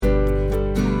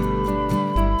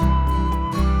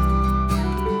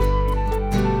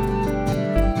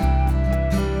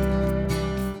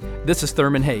This is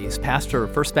Thurman Hayes, pastor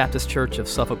of First Baptist Church of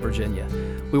Suffolk, Virginia.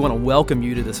 We want to welcome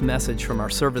you to this message from our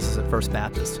services at First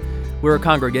Baptist. We're a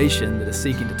congregation that is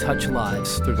seeking to touch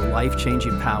lives through the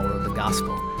life-changing power of the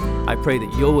gospel. I pray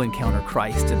that you'll encounter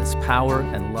Christ in His power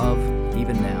and love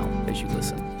even now as you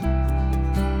listen.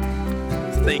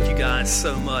 Thank you guys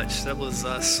so much. That was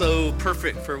so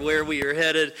perfect for where we are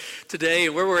headed today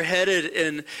and where we're headed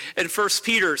in 1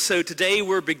 Peter. So today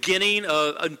we're beginning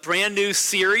a brand new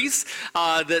series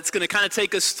that's going to kind of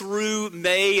take us through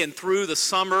May and through the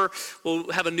summer.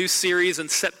 We'll have a new series in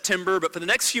September, but for the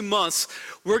next few months,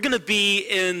 we're going to be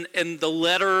in the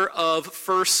letter of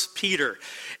 1 Peter.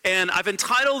 And I've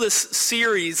entitled this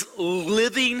series,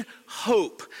 Living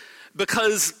Hope,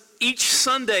 because each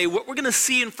Sunday, what we're going to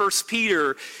see in 1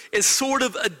 Peter is sort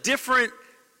of a different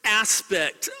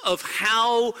aspect of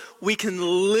how we can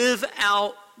live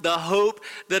out the hope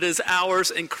that is ours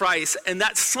in Christ. And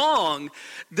that song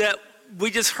that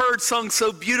we just heard sung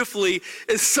so beautifully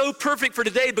is so perfect for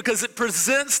today because it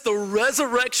presents the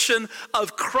resurrection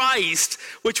of Christ,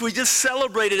 which we just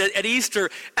celebrated at Easter,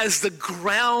 as the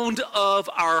ground of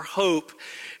our hope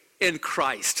in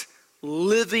Christ.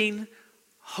 Living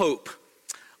hope.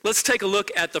 Let's take a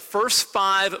look at the first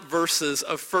 5 verses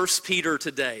of 1 Peter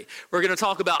today. We're going to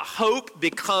talk about hope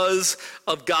because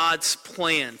of God's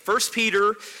plan. 1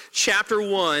 Peter chapter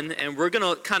 1, and we're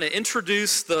going to kind of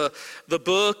introduce the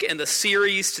book and the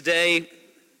series today.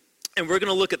 And we're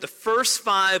going to look at the first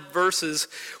 5 verses,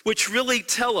 which really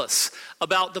tell us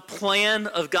about the plan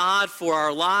of God for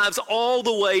our lives, all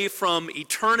the way from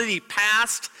eternity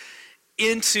past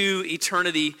into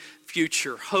eternity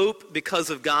future. Hope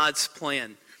because of God's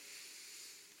plan.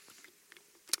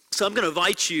 So I'm going to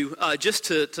invite you just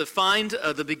to find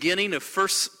the beginning of 1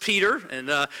 Peter and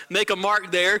make a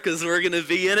mark there because we're going to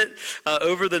be in it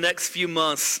over the next few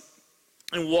months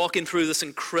and walking through this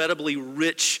incredibly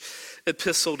rich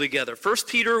epistle together. 1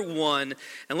 Peter 1,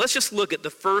 and let's just look at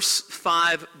the first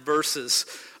 5 verses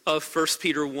of 1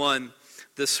 Peter 1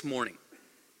 this morning.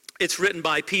 It's written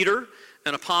by Peter,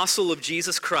 an apostle of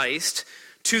Jesus Christ,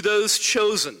 to those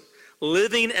chosen,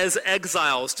 living as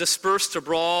exiles dispersed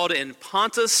abroad in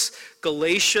Pontus,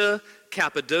 Galatia,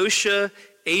 Cappadocia,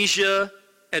 Asia,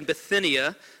 and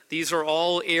Bithynia. These are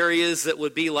all areas that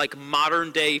would be like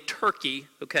modern-day Turkey,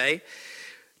 okay?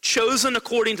 Chosen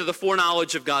according to the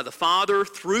foreknowledge of God the Father,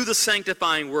 through the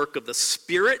sanctifying work of the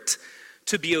Spirit,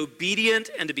 to be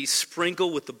obedient and to be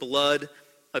sprinkled with the blood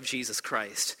of Jesus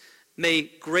Christ. May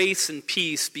grace and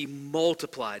peace be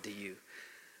multiplied to you.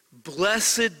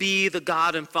 Blessed be the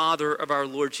God and Father of our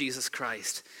Lord Jesus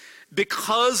Christ.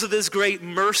 Because of His great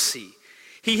mercy,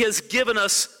 He has given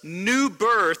us new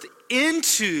birth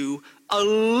into a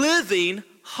living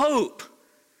hope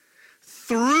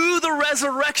through the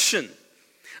resurrection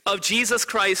of Jesus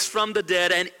Christ from the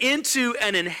dead and into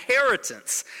an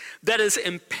inheritance that is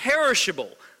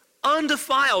imperishable,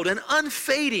 undefiled, and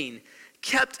unfading,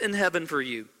 kept in heaven for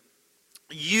you.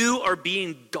 You are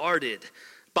being guarded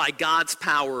by God's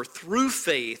power through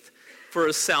faith for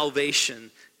a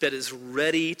salvation that is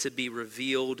ready to be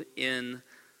revealed in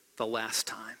the last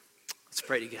time. Let's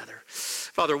pray together.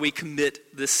 Father, we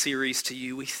commit this series to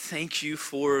you. We thank you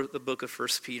for the book of 1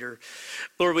 Peter.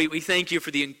 Lord, we thank you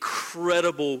for the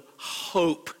incredible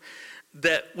hope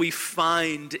that we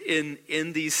find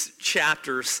in these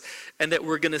chapters and that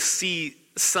we're going to see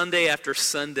Sunday after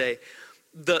Sunday.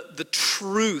 The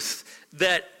truth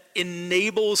that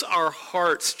enables our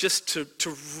hearts just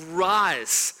to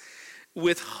rise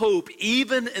with hope,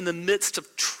 even in the midst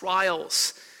of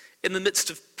trials, in the midst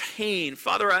of pain.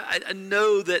 Father, I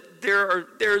know that there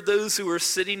are those who are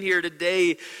sitting here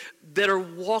today that are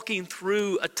walking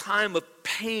through a time of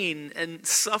pain and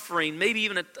suffering, maybe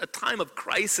even a time of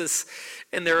crisis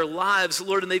in their lives,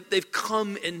 Lord, and they've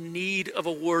come in need of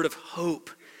a word of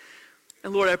hope.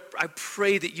 And Lord, I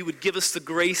pray that you would give us the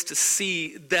grace to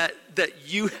see that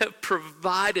you have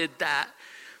provided that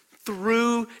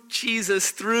through Jesus,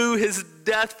 through His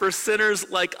death for sinners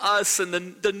like us, and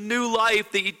the new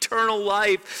life, the eternal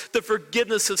life, the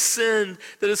forgiveness of sin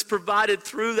that is provided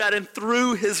through that and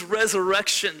through His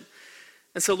resurrection.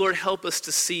 And so, Lord, help us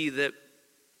to see that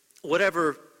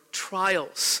whatever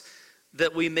trials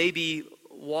that we may be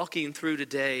walking through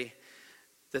today,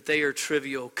 that they are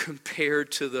trivial compared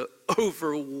to the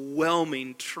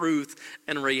overwhelming truth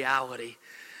and reality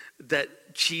that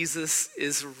Jesus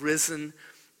is risen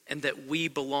and that we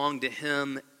belong to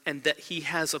Him and that He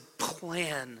has a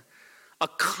plan, a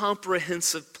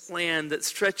comprehensive plan that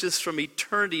stretches from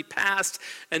eternity past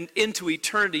and into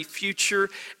eternity future,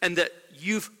 and that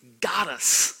you've got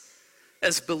us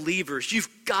as believers.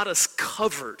 You've got us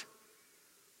covered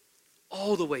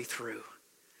all the way through.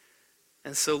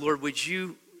 And so, Lord, would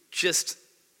you just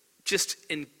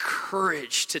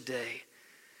encourage today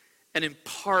and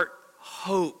impart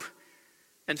hope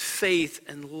and faith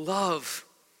and love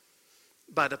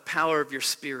by the power of your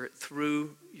Spirit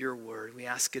through your word. We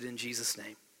ask it in Jesus'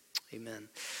 name. Amen.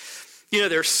 You know,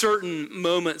 there are certain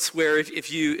moments where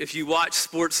if you watch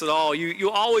sports at all, you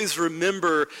always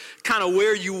remember kind of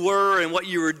where you were and what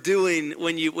you were doing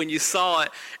when you saw it.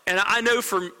 And I know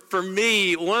for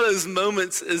me, one of those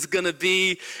moments is going to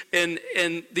be in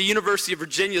the University of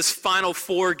Virginia's Final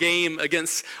Four game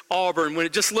against Auburn, when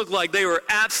it just looked like they were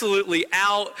absolutely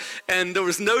out and there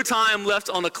was no time left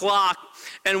on the clock.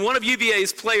 And one of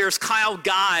UVA's players, Kyle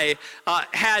Guy,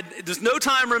 there's no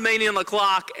time remaining on the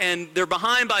clock, and they're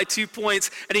behind by 2 points,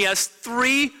 and he has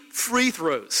 3 free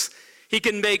throws. He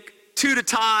can make 2 to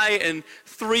tie and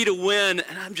 3 to win,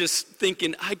 and I'm just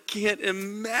thinking, I can't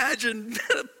imagine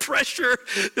the pressure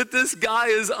that this guy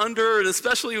is under, and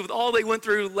especially with all they went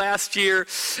through last year.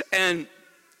 And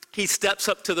he steps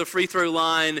up to the free throw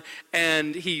line,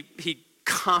 and he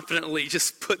confidently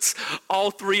just puts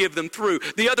all 3 of them through.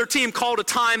 The other team called a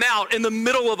timeout in the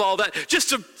middle of all that just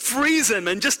to freeze him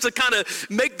and just to kind of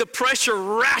make the pressure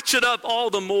ratchet up all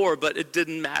the more, but it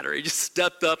didn't matter. He just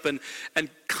stepped up and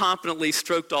confidently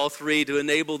stroked all 3 to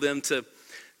enable them to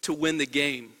win the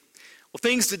game. Well,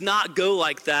 things did not go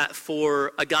like that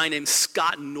for a guy named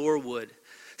Scott Norwood.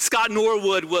 Scott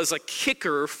Norwood was a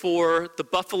kicker for the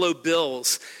Buffalo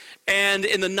Bills. And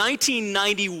in the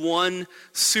 1991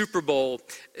 Super Bowl,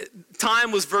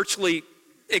 time was virtually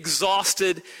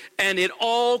exhausted, and it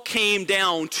all came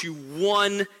down to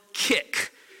one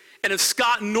kick. And if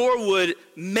Scott Norwood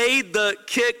made the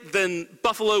kick, then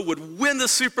Buffalo would win the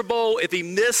Super Bowl. If he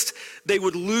missed, they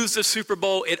would lose the Super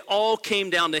Bowl. It all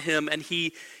came down to him, and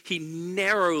he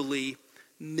narrowly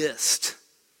missed.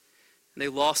 And they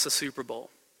lost the Super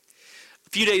Bowl.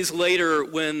 A few days later,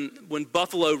 when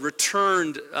Buffalo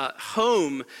returned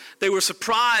home, they were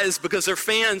surprised because their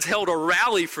fans held a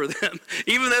rally for them.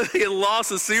 Even though they had lost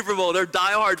the Super Bowl, their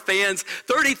diehard fans,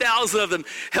 30,000 of them,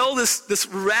 held this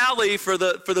rally for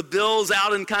the Bills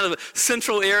out in kind of a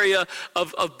central area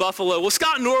of Buffalo. Well,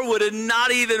 Scott Norwood had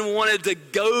not even wanted to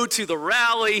go to the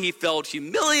rally. He felt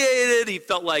humiliated. He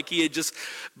felt like he had just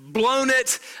blown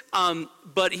it.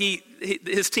 But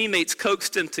his teammates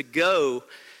coaxed him to go.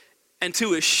 And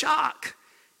to his shock,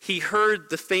 he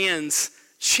heard the fans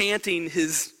chanting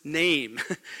his name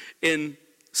in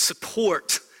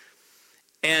support.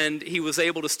 And he was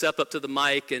able to step up to the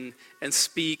mic and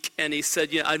speak. And he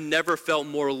said, I've never felt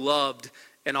more loved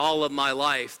in all of my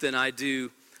life than I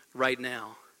do right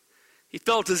now. He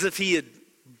felt as if he had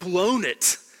blown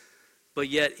it, but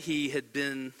yet he had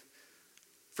been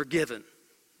forgiven,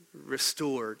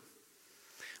 restored.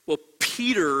 Well,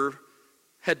 Peter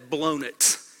had blown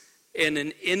it in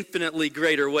an infinitely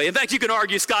greater way. In fact, you can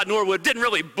argue Scott Norwood didn't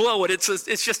really blow it.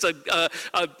 It's just a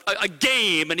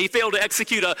game, and he failed to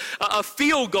execute a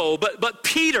field goal. But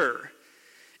Peter,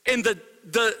 in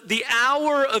the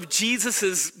hour of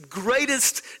Jesus'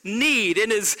 greatest need, in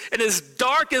his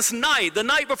darkest night, the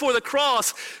night before the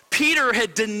cross, Peter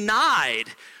had denied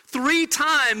 3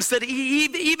 times that he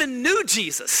even knew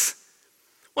Jesus.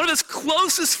 One of his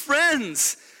closest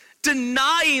friends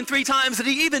denying 3 times that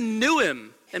he even knew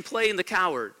him, and playing the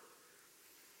coward.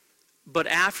 But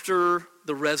after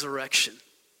the resurrection,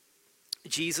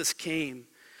 Jesus came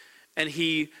and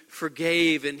he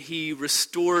forgave and he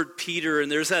restored Peter.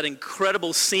 And there's that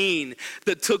incredible scene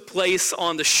that took place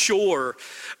on the shore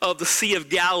of the Sea of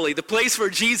Galilee, the place where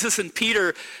Jesus and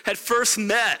Peter had first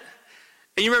met.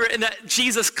 And you remember, and that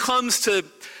Jesus comes to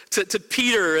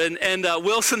Peter, and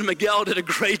Wilson and Miguel did a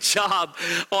great job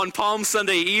on Palm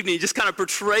Sunday evening, just kind of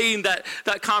portraying that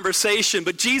conversation.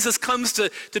 But Jesus comes to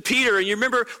Peter, and you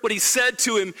remember what he said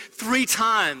to him 3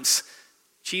 times.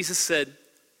 Jesus said,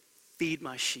 "Feed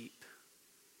my sheep.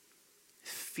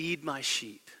 Feed my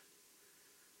sheep.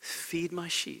 Feed my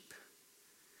sheep."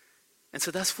 And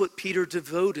so that's what Peter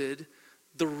devoted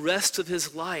the rest of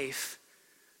his life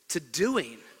to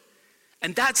doing.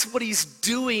 And that's what he's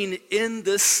doing in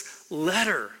this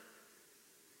letter.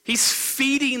 He's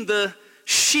feeding the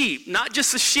sheep, not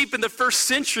just the sheep in the first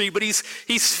century, but he's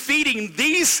feeding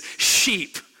these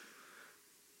sheep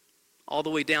all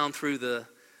the way down through the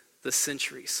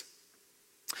centuries.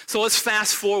 So let's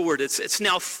fast forward. It's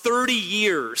now 30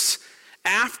 years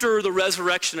after the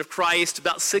resurrection of Christ,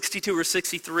 about 62 or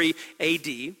 63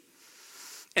 AD.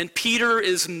 And Peter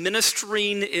is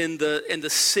ministering in the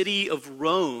city of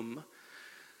Rome.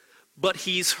 But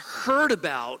he's heard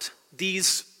about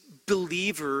these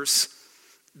believers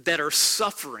that are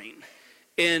suffering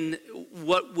in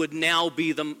what would now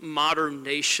be the modern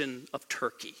nation of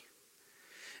Turkey.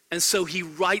 And so he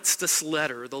writes this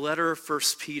letter, the letter of 1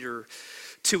 Peter,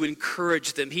 to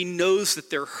encourage them. He knows that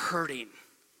they're hurting.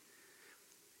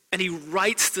 And he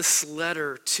writes this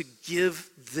letter to give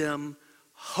them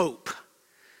hope.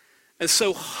 And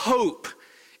so hope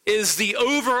is the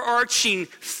overarching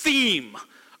theme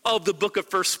of the book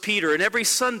of 1 Peter. And every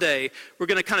Sunday, we're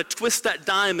going to kind of twist that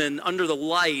diamond under the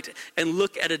light and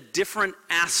look at a different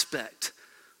aspect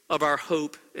of our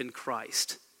hope in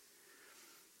Christ.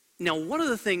 Now, one of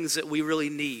the things that we really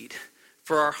need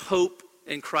for our hope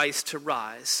in Christ to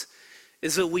rise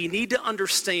is that we need to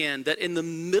understand that in the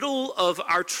middle of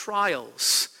our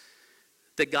trials,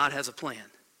 that God has a plan.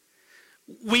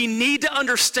 We need to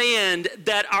understand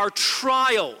that our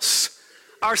trials,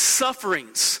 our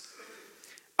sufferings,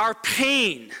 our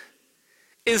pain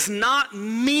is not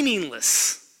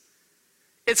meaningless.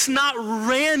 It's not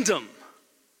random.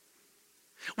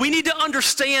 We need to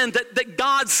understand that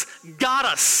God's got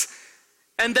us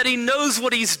and that he knows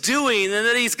what he's doing and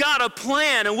that he's got a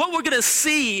plan. And what we're going to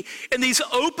see in these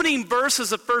opening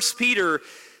verses of 1 Peter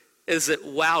is that,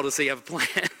 wow, does he have a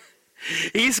plan?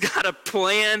 He's got a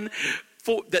plan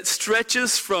that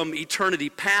stretches from eternity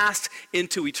past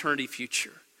into eternity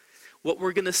future. What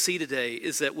we're going to see today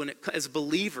is that as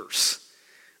believers,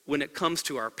 when it comes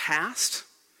to our past,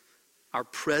 our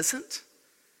present,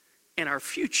 and our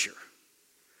future,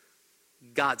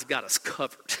 God's got us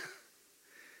covered.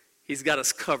 He's got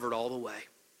us covered all the way.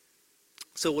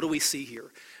 So what do we see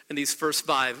here in these first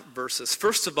 5 verses?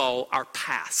 First of all, our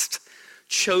past,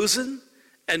 chosen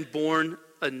and born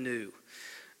anew.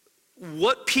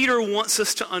 What Peter wants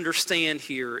us to understand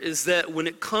here is that when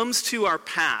it comes to our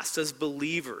past as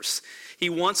believers, he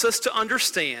wants us to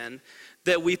understand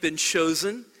that we've been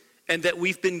chosen and that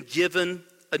we've been given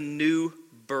a new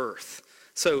birth.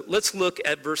 So let's look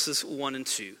at verses 1 and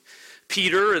 2.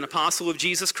 Peter, an apostle of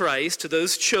Jesus Christ, to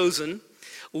those chosen,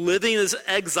 living as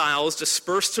exiles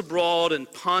dispersed abroad in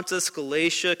Pontus,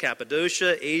 Galatia,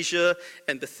 Cappadocia, Asia,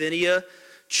 and Bithynia,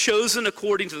 chosen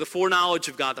according to the foreknowledge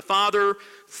of God the Father,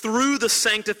 through the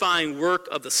sanctifying work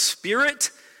of the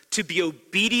Spirit, to be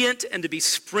obedient and to be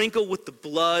sprinkled with the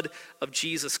blood of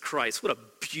Jesus Christ. What a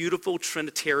beautiful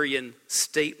Trinitarian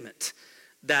statement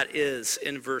that is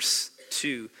in verse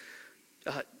 2.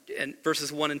 And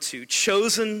verses 1 and 2,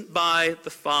 chosen by the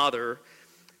Father,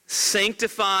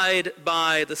 sanctified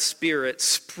by the Spirit,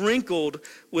 sprinkled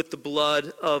with the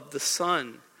blood of the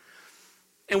Son.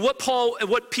 And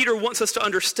what Peter wants us to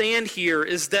understand here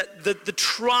is that the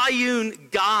triune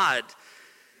God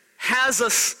has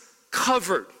us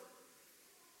covered.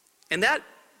 And that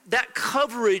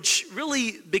coverage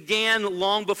really began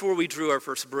long before we drew our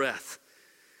first breath.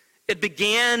 It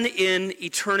began in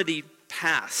eternity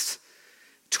past.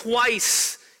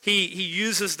 Twice he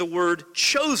uses the word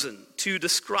chosen to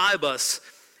describe us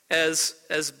as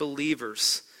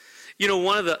believers. You know,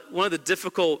 one of the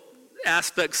difficult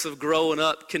aspects of growing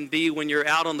up can be when you're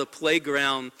out on the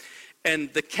playground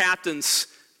and the captains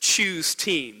choose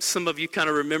teams. Some of you kind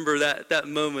of remember that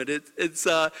moment.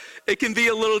 It can be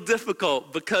a little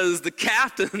difficult because the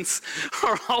captains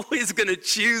are always going to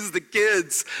choose the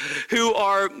kids who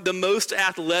are the most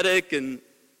athletic, and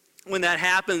when that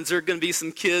happens, there are going to be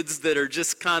some kids that are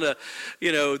just kind of,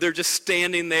 they're just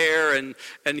standing there, and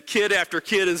kid after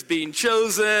kid is being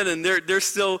chosen, and they're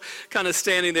still kind of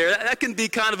standing there. That can be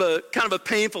kind of a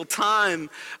painful time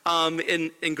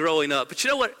in growing up. But you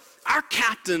know what? Our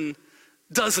captain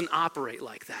doesn't operate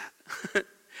like that.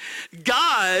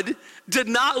 God did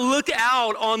not look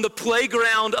out on the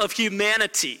playground of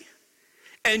humanity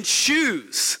and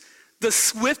choose the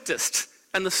swiftest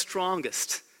and the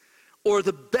strongest, or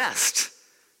the best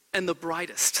and the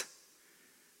brightest.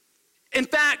 In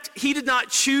fact, he did not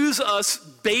choose us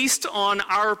based on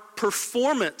our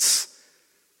performance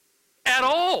at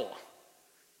all.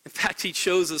 In fact, he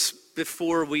chose us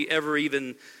before we ever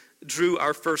even drew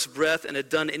our first breath and had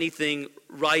done anything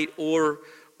right or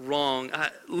wrong.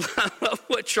 I love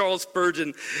what Charles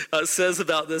Spurgeon says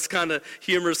about this kind of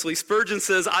humorously. Spurgeon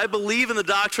says, "I believe in the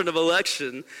doctrine of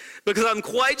election because I'm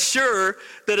quite sure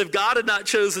that if God had not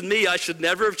chosen me, I should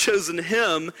never have chosen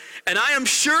him. And I am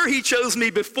sure he chose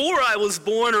me before I was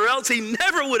born, or else he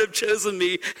never would have chosen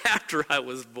me after I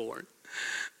was born."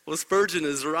 Well, Spurgeon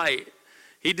is right.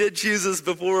 He did choose us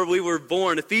before we were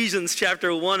born. Ephesians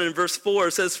chapter 1 and verse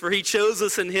 4 says, "For he chose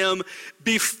us in him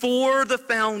before the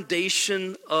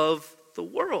foundation of the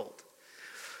world."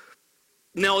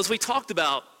 Now, as we talked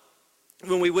about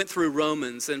when we went through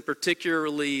Romans, and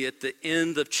particularly at the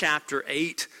end of chapter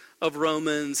 8 of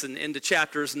Romans and into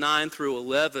chapters 9 through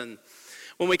 11,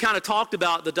 when we kind of talked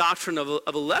about the doctrine of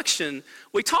election,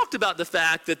 we talked about the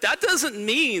fact that doesn't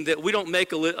mean that we don't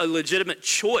make a legitimate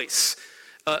choice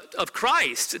of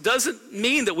Christ. It doesn't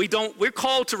mean that we're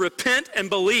called to repent and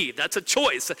believe. That's a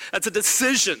choice. That's a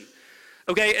decision.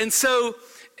 Okay, and so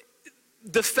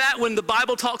the fact when the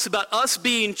Bible talks about us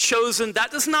being chosen,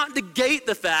 that does not negate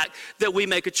the fact that we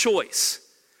make a choice.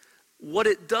 What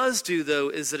it does do, though,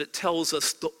 is that it tells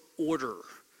us the order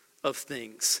of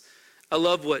things. I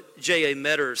love what J.A.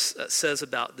 Metters says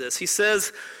about this. He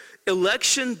says,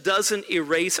 election doesn't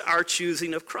erase our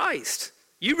choosing of Christ.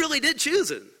 You really did choose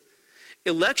him.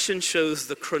 Election shows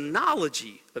the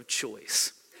chronology of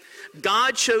choice.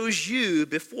 God chose you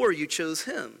before you chose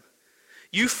him.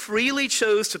 You freely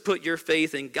chose to put your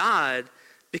faith in God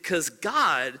because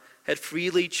God had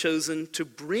freely chosen to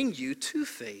bring you to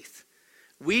faith.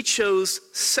 We chose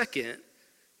second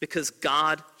because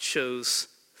God chose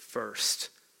first.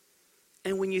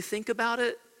 And when you think about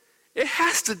it, it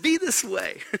has to be this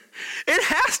way. It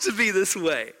has to be this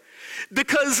way.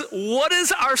 Because what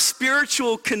is our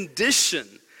spiritual condition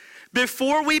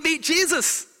before we meet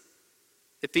Jesus?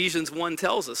 Ephesians 1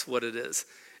 tells us what it is.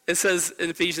 It says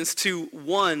in Ephesians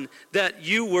 2:1 that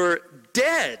you were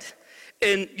dead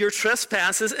in your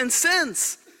trespasses and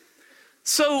sins.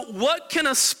 So what can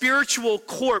a spiritual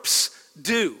corpse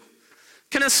do?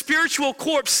 Can a spiritual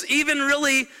corpse even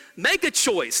really make a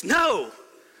choice? No,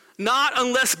 not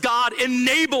unless God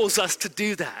enables us to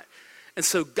do that. And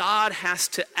so God has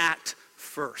to act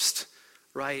first,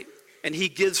 right? And he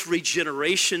gives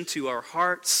regeneration to our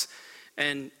hearts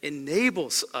and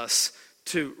enables us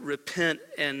to repent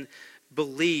and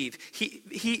believe.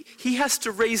 He has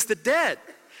to raise the dead.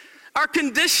 Our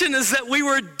condition is that we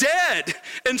were dead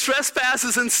in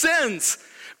trespasses and sins.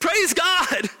 Praise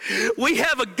God. We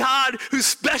have a God who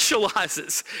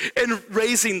specializes in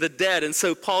raising the dead. And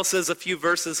so Paul says a few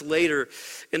verses later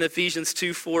in Ephesians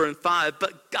 2:4 and 5,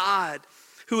 but God,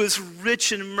 who is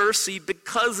rich in mercy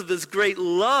because of his great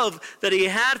love that he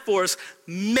had for us,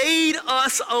 made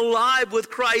us alive with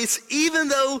Christ, even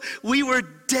though we were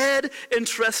dead in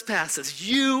trespasses.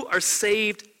 You are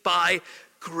saved by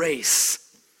grace.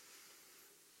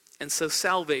 And so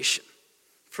salvation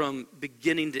from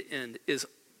beginning to end is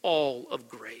all of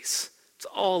grace. It's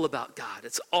all about God.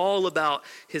 It's all about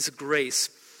his grace.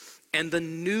 And the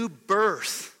new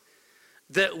birth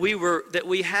that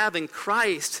we have in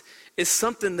Christ is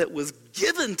something that was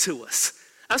given to us.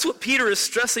 That's what Peter is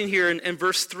stressing here in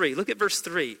verse 3. Look at verse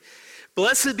 3.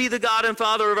 Blessed be the God and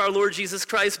Father of our Lord Jesus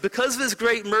Christ. Because of his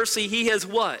great mercy, he has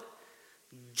what?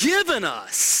 Given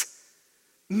us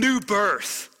new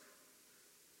birth.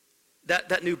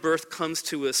 That new birth comes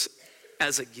to us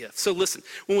as a gift. So listen,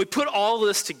 when we put all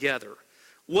this together,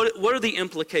 what are the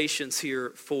implications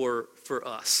here for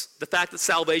us? The fact that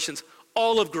salvation's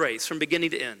all of grace from beginning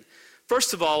to end.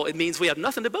 First of all, it means we have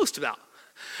nothing to boast about.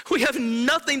 We have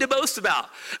nothing to boast about.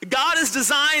 God has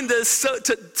designed this so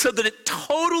that it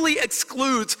totally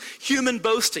excludes human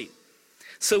boasting.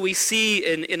 So we see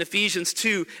in Ephesians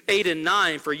 2:8 and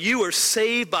 9, for you are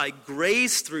saved by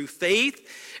grace through faith,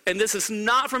 and this is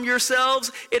not from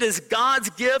yourselves. It is God's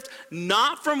gift,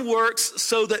 not from works,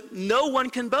 so that no one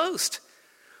can boast.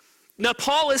 Now,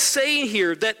 Paul is saying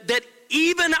here that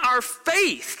even our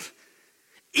faith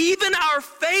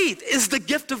is the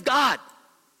gift of God.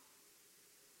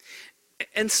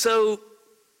 And so,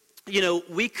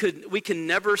 we can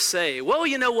never say, well,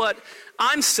 you know what?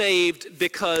 I'm saved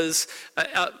because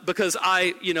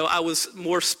I was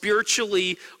more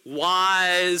spiritually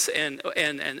wise and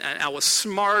I was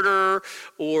smarter,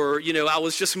 or I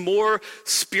was just more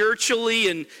spiritually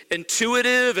and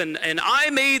intuitive and I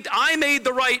made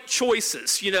the right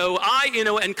choices.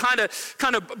 And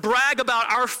kind of brag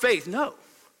about our faith. No,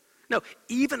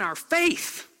 even our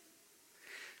faith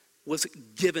was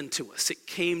given to us. It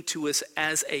came to us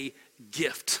as a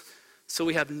gift. So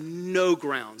we have no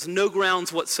grounds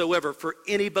whatsoever for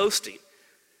any boasting.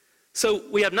 So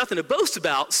we have nothing to boast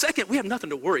about. Second, we have nothing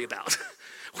to worry about.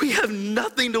 We have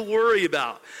nothing to worry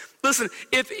about. Listen,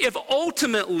 if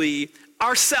ultimately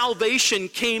our salvation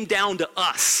came down to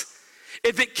us,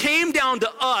 if it came down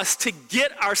to us to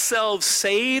get ourselves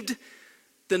saved,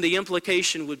 then the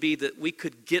implication would be that we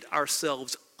could get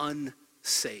ourselves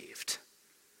unsaved.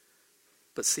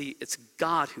 But see, it's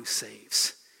God who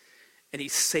saves. And he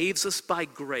saves us by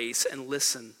grace. And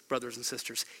listen, brothers and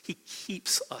sisters, he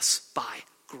keeps us by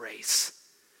grace.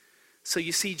 So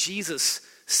you see Jesus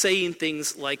saying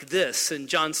things like this in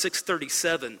John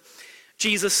 6:37.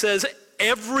 Jesus says,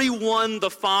 everyone the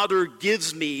Father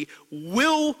gives me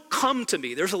will come to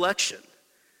me. There's election.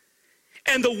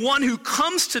 And the one who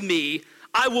comes to me,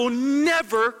 I will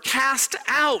never cast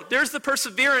out. There's the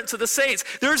perseverance of the saints.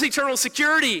 There's eternal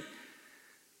security.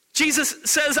 Jesus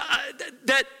says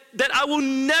that I will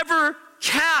never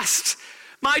cast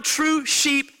my true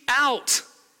sheep out.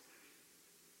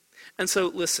 And so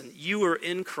listen, you are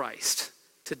in Christ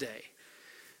today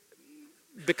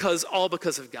because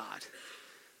of God.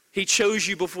 He chose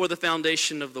you before the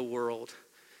foundation of the world.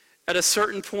 At a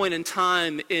certain point in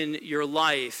time in your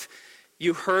life,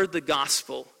 you heard the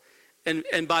gospel.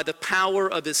 And by the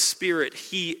power of his Spirit,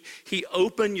 he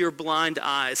opened your blind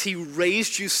eyes. He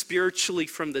raised you spiritually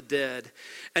from the dead.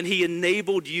 And he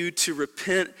enabled you to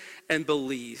repent and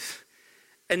believe.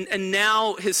 And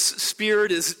now his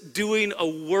Spirit is doing a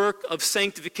work of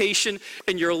sanctification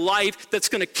in your life that's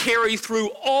going to carry through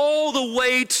all the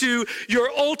way to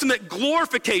your ultimate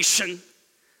glorification.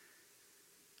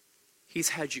 He's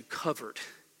had you covered.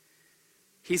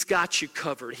 He's got you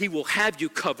covered. He will have you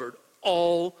covered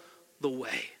all the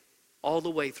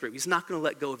way through. He's not going to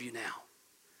let go of you now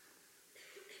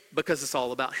because it's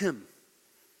all about him.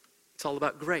 It's all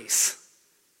about grace.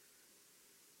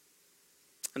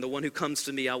 And the one who comes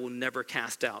to me, I will never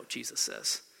cast out, Jesus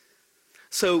says.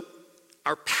 So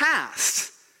our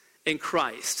past in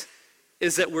Christ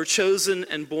is that we're chosen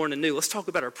and born anew. Let's talk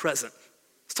about our present.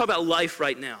 Let's talk about life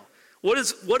right now. What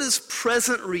is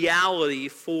present reality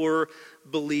for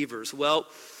believers? Well,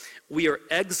 we are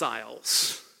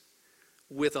exiles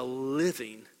with a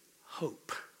living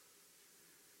hope.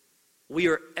 We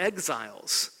are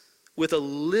exiles with a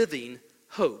living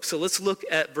hope. So let's look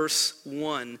at verse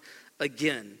 1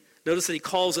 again. Notice that he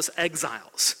calls us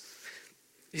exiles.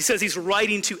 He says he's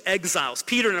writing to exiles.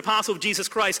 Peter, an apostle of Jesus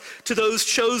Christ, to those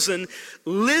chosen,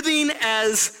 living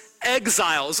as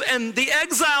exiles. And the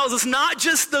exiles is not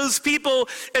just those people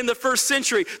in the first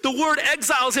century. The word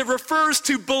exiles, it refers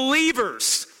to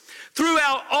believers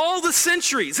throughout all the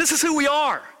centuries. This is who we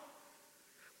are.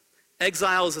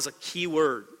 Exiles is a key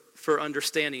word for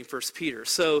understanding 1 Peter.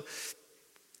 So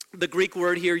the Greek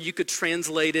word here, you could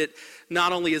translate it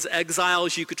not only as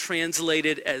exiles, you could translate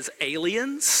it as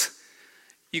aliens.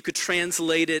 You could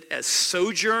translate it as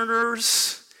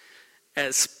sojourners,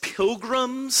 as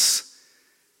pilgrims,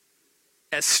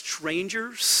 as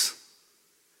strangers.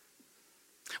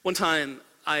 One time,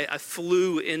 I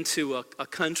flew into a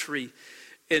country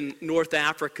in North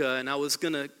Africa, and I was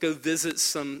going to go visit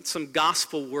some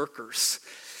gospel workers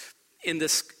in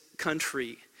this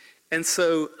country. And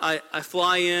so I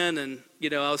fly in, and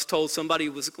I was told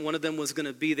one of them was going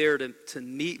to be there to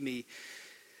meet me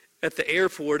at the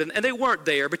airport, and they weren't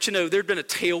there. But there'd been a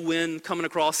tailwind coming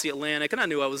across the Atlantic, and I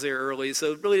knew I was there early,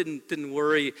 so really didn't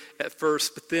worry at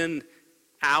first. But then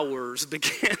hours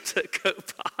began to go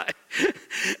by,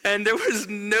 and there was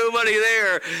nobody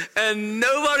there, and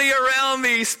nobody around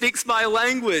me speaks my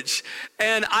language,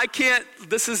 and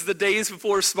this is the days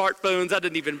before smartphones. I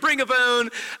didn't even bring a phone,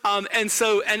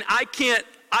 and I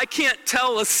can't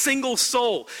tell a single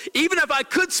soul, even if I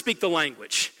could speak the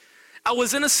language. I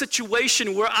was in a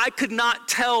situation where I could not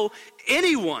tell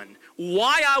anyone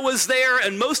why I was there,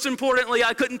 and most importantly,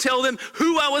 I couldn't tell them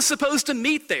who I was supposed to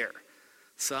meet there.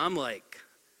 So I'm like,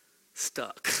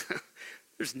 stuck.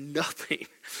 There's nothing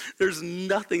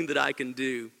that I can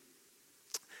do.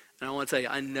 And I want to tell you,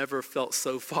 I never felt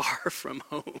so far from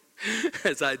home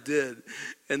as I did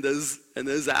in those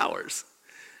hours.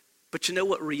 But you know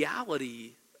what?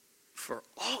 Reality for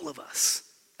all of us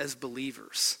as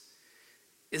believers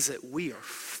is that we are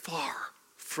far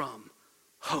from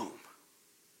home.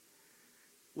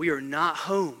 We are not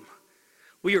home.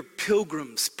 We are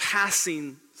pilgrims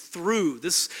passing through.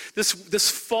 This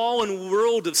fallen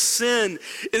world of sin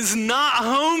is not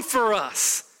home for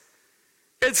us.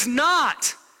 It's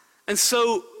not. And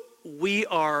so we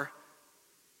are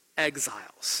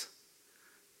exiles.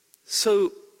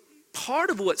 So part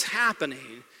of what's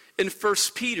happening in 1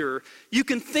 Peter, you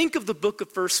can think of the book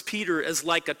of 1 Peter as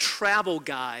like a travel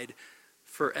guide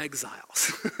for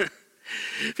exiles.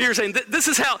 Peter's saying, this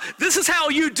is how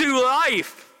you do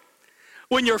life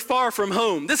when you're far from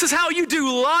home. This is how you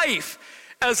do life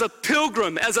as a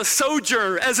pilgrim, as a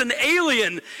sojourner, as an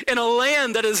alien in a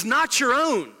land that is not your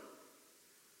own.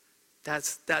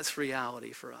 That's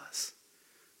reality for us,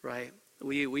 right?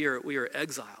 We are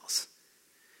exiles.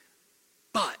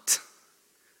 But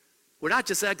we're not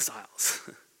just exiles.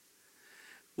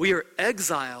 We are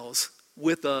exiles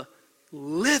with a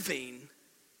living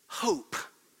hope.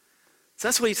 So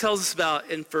that's what he tells us about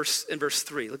in verse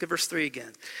 3. Look at verse 3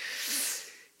 again.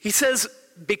 He says,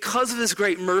 because of his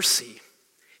great mercy,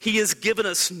 he has given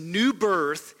us new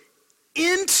birth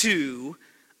into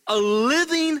a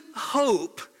living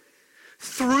hope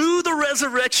through the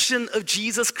resurrection of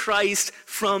Jesus Christ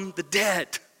from the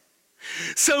dead.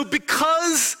 So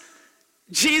because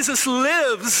Jesus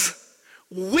lives,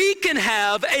 we can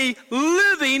have a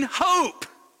living hope.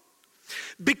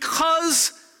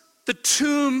 Because the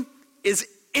tomb is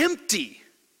empty,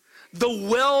 the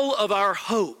well of our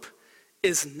hope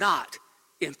is not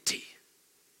empty.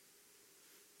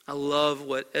 I love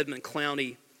what Edmund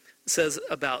Clowney says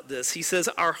about this. He says,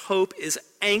 our hope is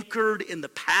anchored in the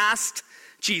past.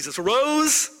 Jesus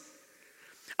rose.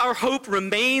 Our hope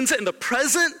remains in the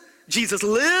present. Jesus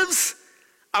lives.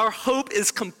 Our hope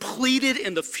is completed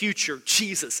in the future.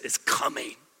 Jesus is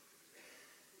coming.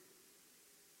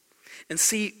 And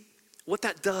see, what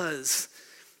that does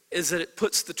is that it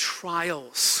puts the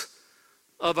trials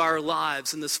of our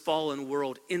lives in this fallen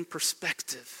world in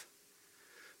perspective.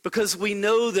 Because we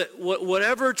know that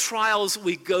whatever trials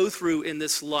we go through in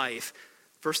this life,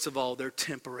 first of all, they're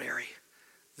temporary.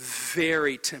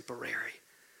 Very temporary.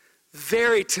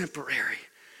 Very temporary.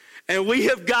 And we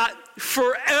have got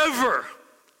forever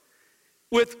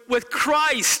with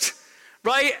Christ,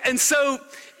 right? And so,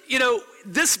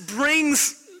 this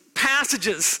brings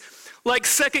passages like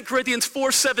 2 Corinthians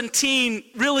 4:17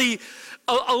 really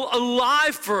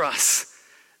alive for us,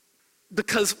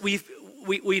 because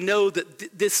we know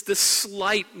that this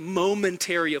slight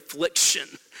momentary affliction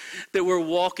that we're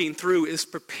walking through is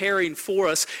preparing for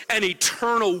us an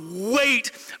eternal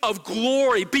weight of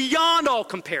glory beyond all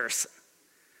comparison.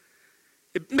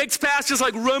 It makes passages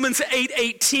like Romans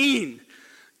 8:18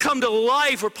 come to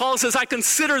life, where Paul says, I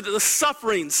consider that the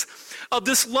sufferings of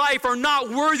this life are not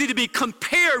worthy to be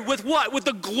compared with what? With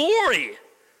the glory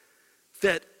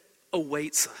that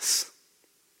awaits us.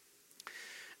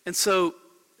 And so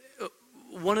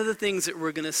one of the things that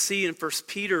we're going to see in 1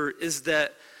 Peter is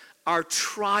that our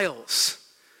trials,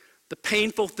 the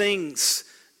painful things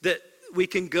that we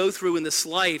can go through in this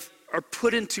life, are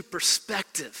put into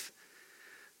perspective.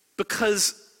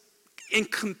 Because in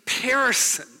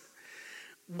comparison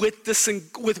with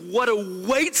what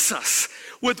awaits us,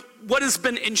 with what has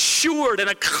been ensured and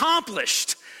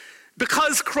accomplished,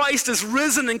 because Christ is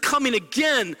risen and coming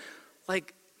again,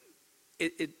 like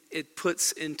it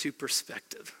puts into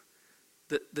perspective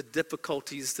the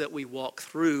difficulties that we walk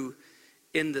through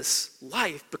in this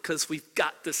life, because we've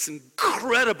got this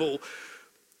incredible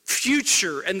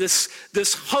future and this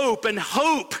hope. And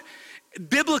hope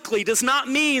biblically does not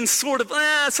mean sort of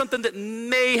something that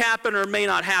may happen or may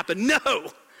not happen.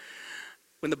 No.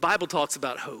 When the Bible talks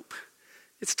about hope,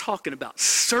 it's talking about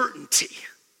certainty.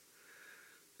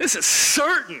 This is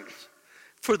certain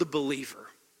for the believer.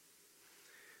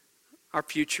 Our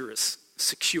future is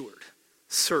secured,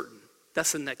 certain.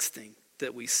 That's the next thing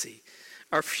that we see.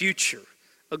 Our future,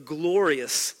 a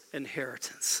glorious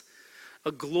inheritance.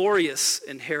 A glorious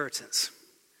inheritance.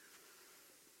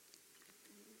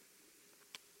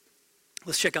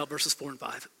 Let's check out verses 4 and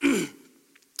 5.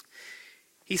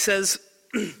 He says,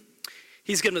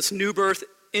 he's given us new birth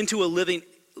into a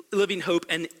living hope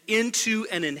and into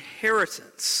an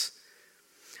inheritance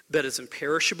that is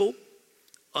imperishable,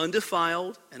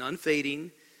 undefiled, and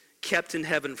unfading, kept in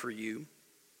heaven for you.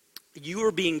 You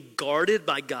are being guarded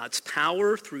by God's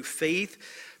power through faith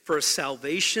for a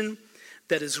salvation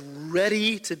that is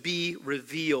ready to be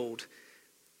revealed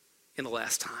in the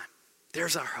last time.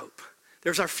 There's our hope.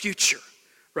 There's our future,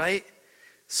 right?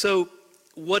 So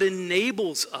what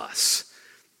enables us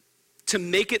to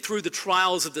make it through the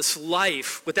trials of this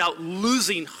life without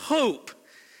losing hope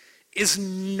is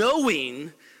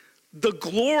knowing the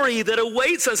glory that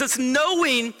awaits us. It's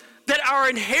knowing that our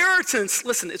inheritance,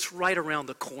 listen, it's right around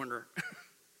the corner.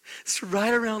 It's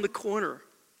right around the corner.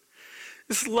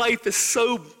 This life is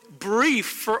so brief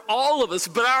for all of us,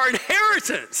 but our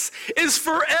inheritance is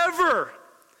forever.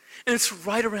 And it's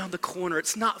right around the corner.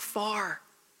 It's not far.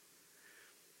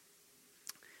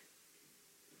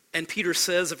 And Peter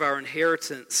says of our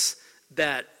inheritance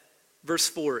that, verse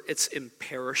 4, it's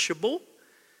imperishable,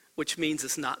 which means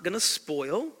it's not going to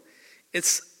spoil.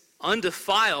 It's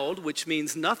undefiled, which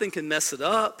means nothing can mess it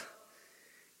up.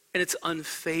 And it's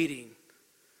unfading.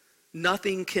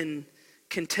 Nothing can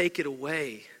take it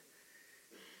away.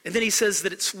 And then he says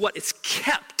that it's what? It's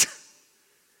kept,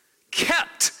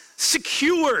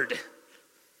 secured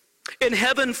in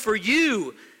heaven for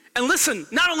you. And listen,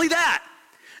 not only that,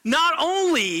 not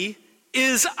only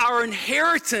is our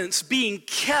inheritance being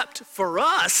kept for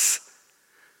us,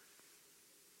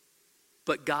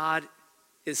 but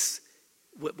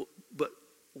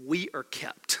we are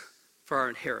kept for our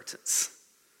inheritance.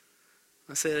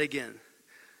 I'll say that again.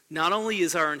 Not only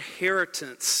is our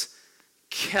inheritance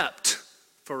kept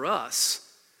for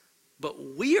us,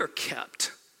 but we are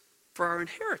kept for our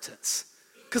inheritance.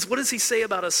 because what does he say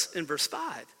about us in verse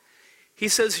 5? He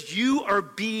says, you are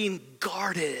being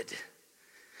guarded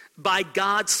by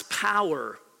God's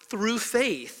power through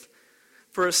faith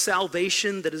for a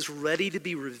salvation that is ready to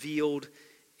be revealed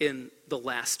in the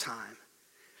last time.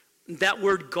 That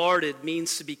word guarded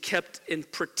means to be kept in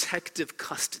protective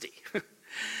custody.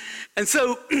 And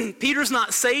so Peter's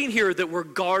not saying here that we're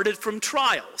guarded from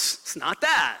trials. It's not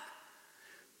that.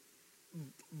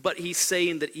 But he's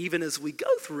saying that even as we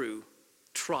go through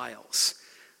trials,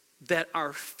 that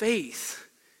our faith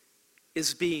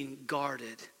is being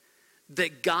guarded,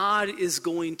 that God is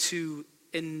going to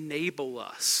enable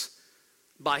us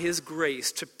by his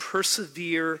grace to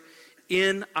persevere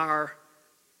in our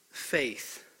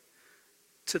faith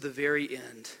to the very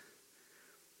end.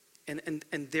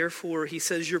 And therefore, he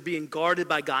says you're being guarded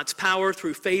by God's power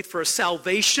through faith for a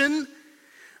salvation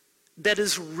that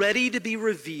is ready to be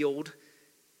revealed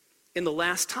in the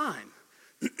last time.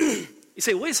 You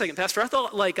say, wait a second, Pastor, I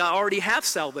thought I already have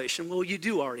salvation. Well, you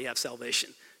do already have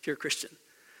salvation if you're a Christian.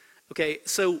 Okay,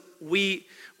 so we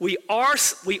are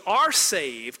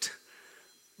saved,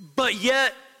 but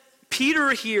yet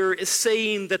Peter here is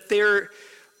saying that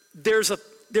there's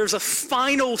a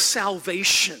final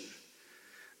salvation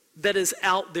that is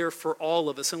out there for all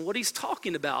of us. And what he's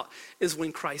talking about is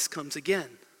when Christ comes again.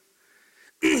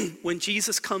 When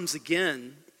Jesus comes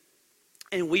again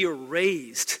and we are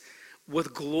raised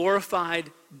with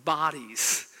glorified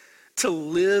bodies to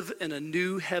live in a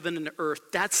new heaven and earth,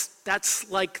 that's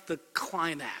like the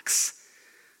climax.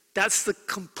 That's the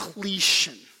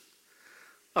completion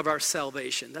of our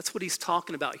salvation. That's what he's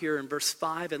talking about here in verse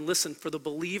 5. And listen, for the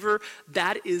believer,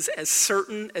 that is as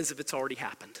certain as if it's already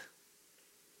happened.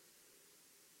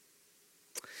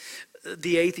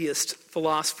 The atheist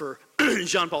philosopher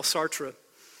Jean-Paul Sartre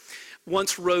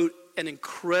once wrote an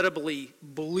incredibly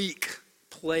bleak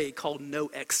play called No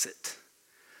Exit.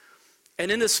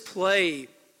 And in this play,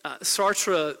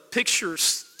 Sartre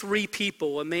pictures three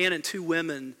people, a man and two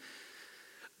women,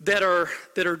 that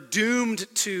are doomed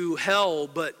to hell,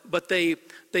 but they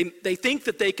think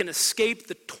that they can escape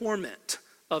the torment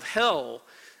of hell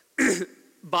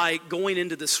by going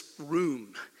into this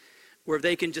room where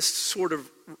they can just sort of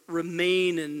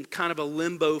remain in kind of a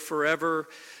limbo forever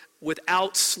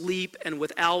without sleep and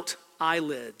without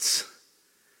eyelids.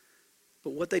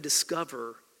 But what they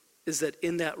discover is that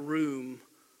in that room,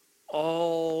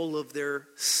 all of their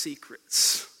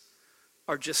secrets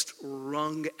are just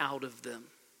wrung out of them.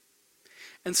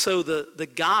 And so the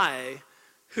guy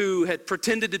who had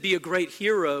pretended to be a great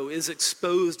hero is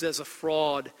exposed as a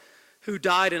fraud who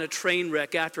died in a train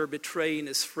wreck after betraying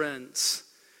his friends.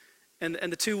 And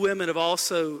the two women have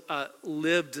also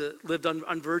lived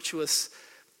unvirtuous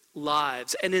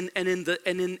lives. And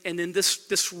in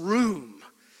this room,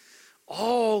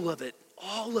 all of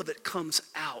it comes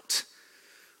out.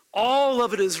 All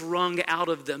of it is wrung out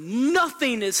of them.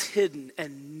 Nothing is hidden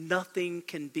and nothing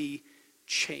can be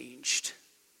changed.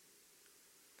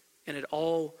 And it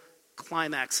all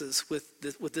climaxes with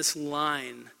this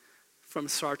line from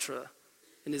Sartre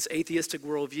in his atheistic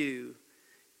worldview.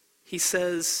 He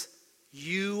says,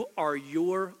 you are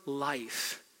your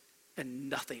life and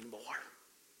nothing more.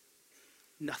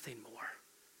 Nothing more.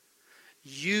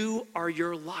 You are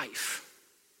your life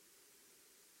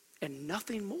and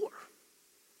nothing more.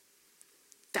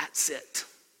 That's it.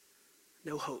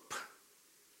 No hope.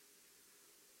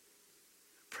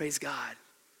 Praise God.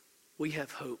 We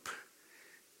have hope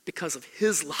because of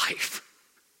his life.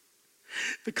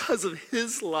 Because of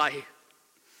his life.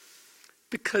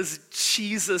 Because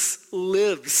Jesus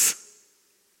lives.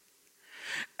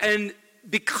 And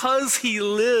because he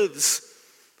lives,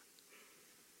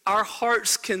 our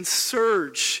hearts can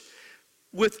surge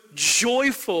with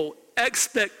joyful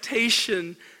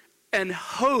expectation and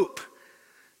hope.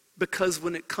 Because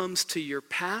when it comes to your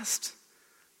past,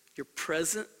 your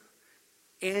present,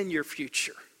 and your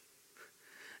future,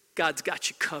 God's got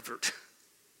you covered.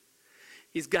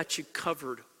 He's got you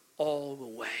covered all the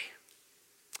way.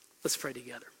 Let's pray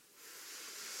together.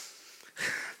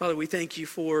 Father, we thank you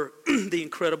for the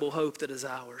incredible hope that is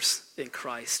ours in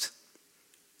Christ.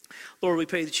 Lord, we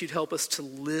pray that you'd help us to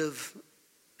live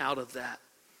out of that.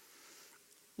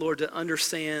 Lord, to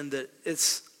understand that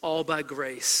it's all by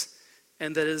grace,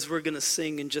 and that as we're going to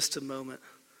sing in just a moment,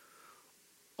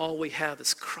 all we have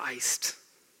is Christ.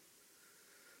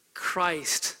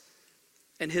 Christ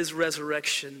and his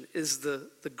resurrection is the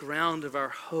ground of our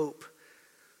hope.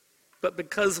 But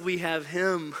because we have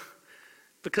him,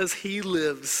 because he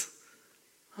lives,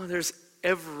 there's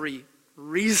every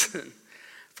reason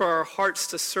for our hearts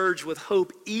to surge with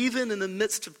hope, even in the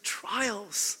midst of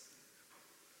trials.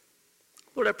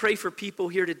 Lord, I pray for people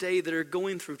here today that are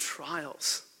going through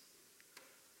trials.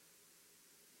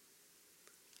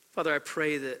 Father, I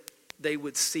pray that they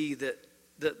would see that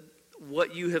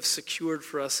what you have secured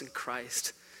for us in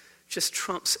Christ just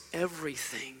trumps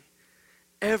everything.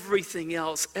 Everything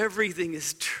else, everything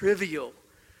is trivial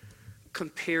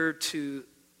compared to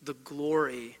the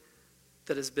glory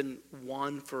that has been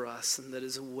won for us and that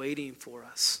is waiting for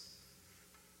us,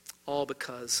 all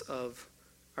because of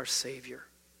our Savior.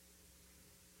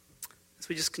 As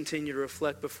we just continue to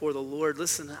reflect before the Lord,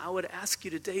 listen, I would ask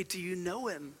you today, do you know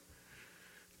him?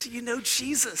 Do you know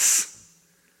Jesus?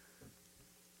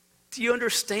 Do you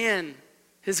understand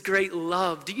his great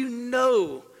love? Do you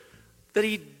know that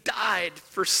he died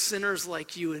for sinners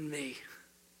like you and me,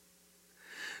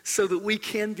 so that we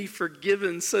can be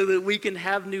forgiven, so that we can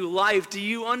have new life? Do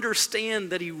you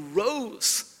understand that he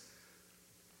rose?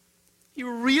 He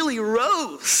really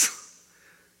rose.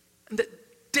 And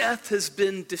that death has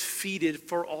been defeated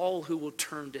for all who will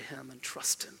turn to him and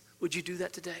trust him. Would you do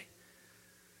that today?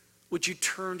 Would you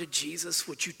turn to Jesus?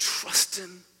 Would you trust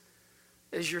him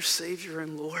as your Savior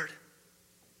and Lord?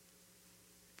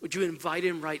 Would you invite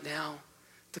him right now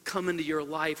to come into your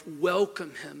life?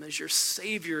 Welcome him as your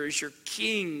Savior, as your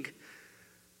King.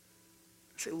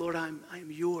 Say, Lord, I am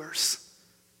yours.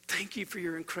 Thank you for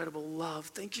your incredible love.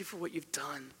 Thank you for what you've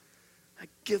done. I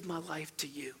give my life to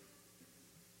you.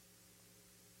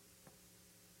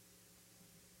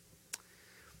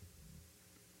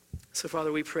 So,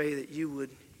 Father, we pray that you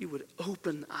would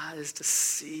open eyes to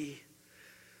see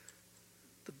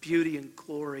the beauty and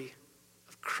glory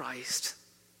of Christ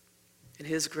and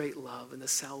his great love and the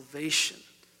salvation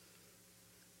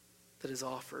that is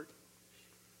offered.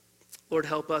 Lord,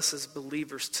 help us as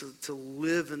believers to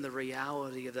live in the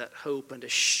reality of that hope and to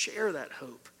share that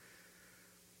hope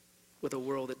with a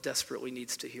world that desperately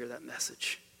needs to hear that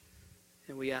message.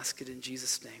 And we ask it in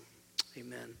Jesus' name.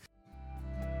 Amen.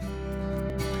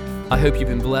 I hope you've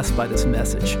been blessed by this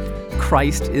message.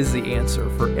 Christ is the answer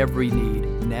for every need,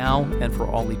 now and for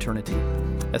all eternity.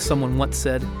 As someone once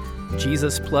said,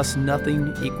 Jesus plus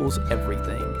nothing equals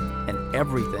everything, and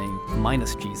everything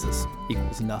minus Jesus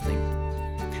equals nothing.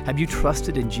 Have you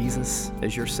trusted in Jesus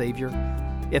as your Savior?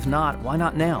 If not, why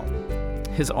not now?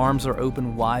 His arms are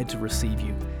open wide to receive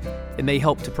you. It may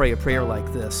help to pray a prayer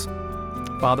like this.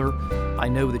 Father, I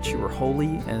know that you are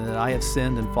holy and that I have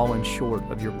sinned and fallen short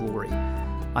of your glory.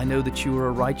 I know that you are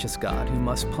a righteous God who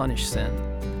must punish sin,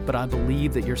 but I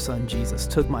believe that your Son Jesus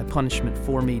took my punishment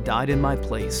for me, died in my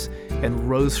place, and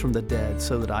rose from the dead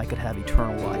so that I could have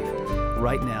eternal life.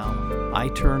 Right now, I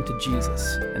turn to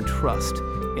Jesus and trust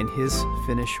in his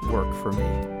finished work for me.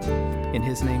 In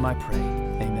his name I pray,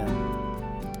 amen.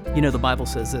 You know, the Bible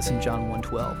says this in John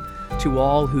 1:12, to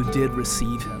all who did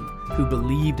receive him, who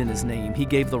believed in his name, he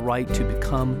gave the right to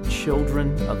become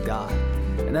children of God.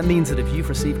 And that means that if you've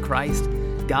received Christ,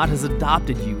 God has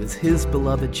adopted you as his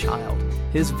beloved child,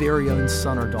 his very own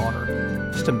son or daughter.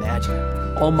 Just imagine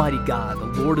it. Almighty God, the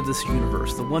Lord of this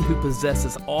universe, the one who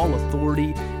possesses all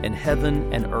authority in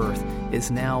heaven and earth,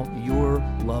 is now your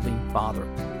loving Father,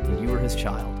 and you are his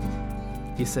child.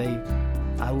 You say,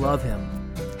 I love him.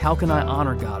 How can I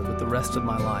honor God with the rest of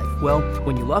my life? Well,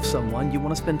 when you love someone, you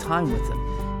want to spend time with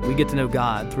them. We get to know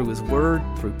God through his word,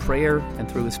 through prayer, and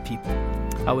through his people.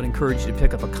 I would encourage you to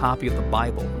pick up a copy of the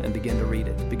Bible and begin to read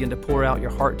it. Begin to pour out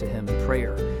your heart to him in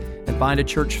prayer. And find a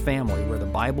church family where the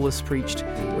Bible is preached,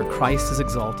 where Christ is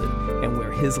exalted, and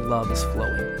where his love is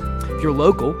flowing. If you're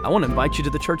local, I want to invite you to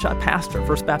the church I pastor,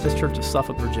 First Baptist Church of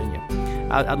Suffolk, Virginia.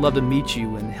 I'd love to meet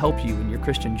you and help you in your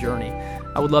Christian journey.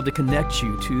 I would love to connect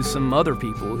you to some other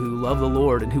people who love the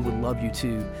Lord and who would love you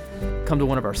too. Come to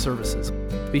one of our services.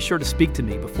 Be sure to speak to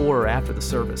me before or after the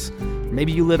service.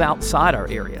 Maybe you live outside our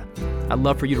area. I'd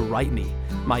love for you to write me.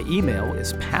 My email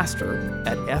is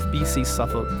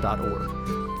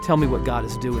pastor@fbcsuffolk.org. Tell me what God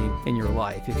is doing in your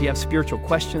life. If you have spiritual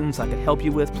questions I could help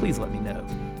you with, please let me know.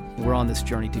 We're on this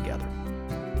journey together.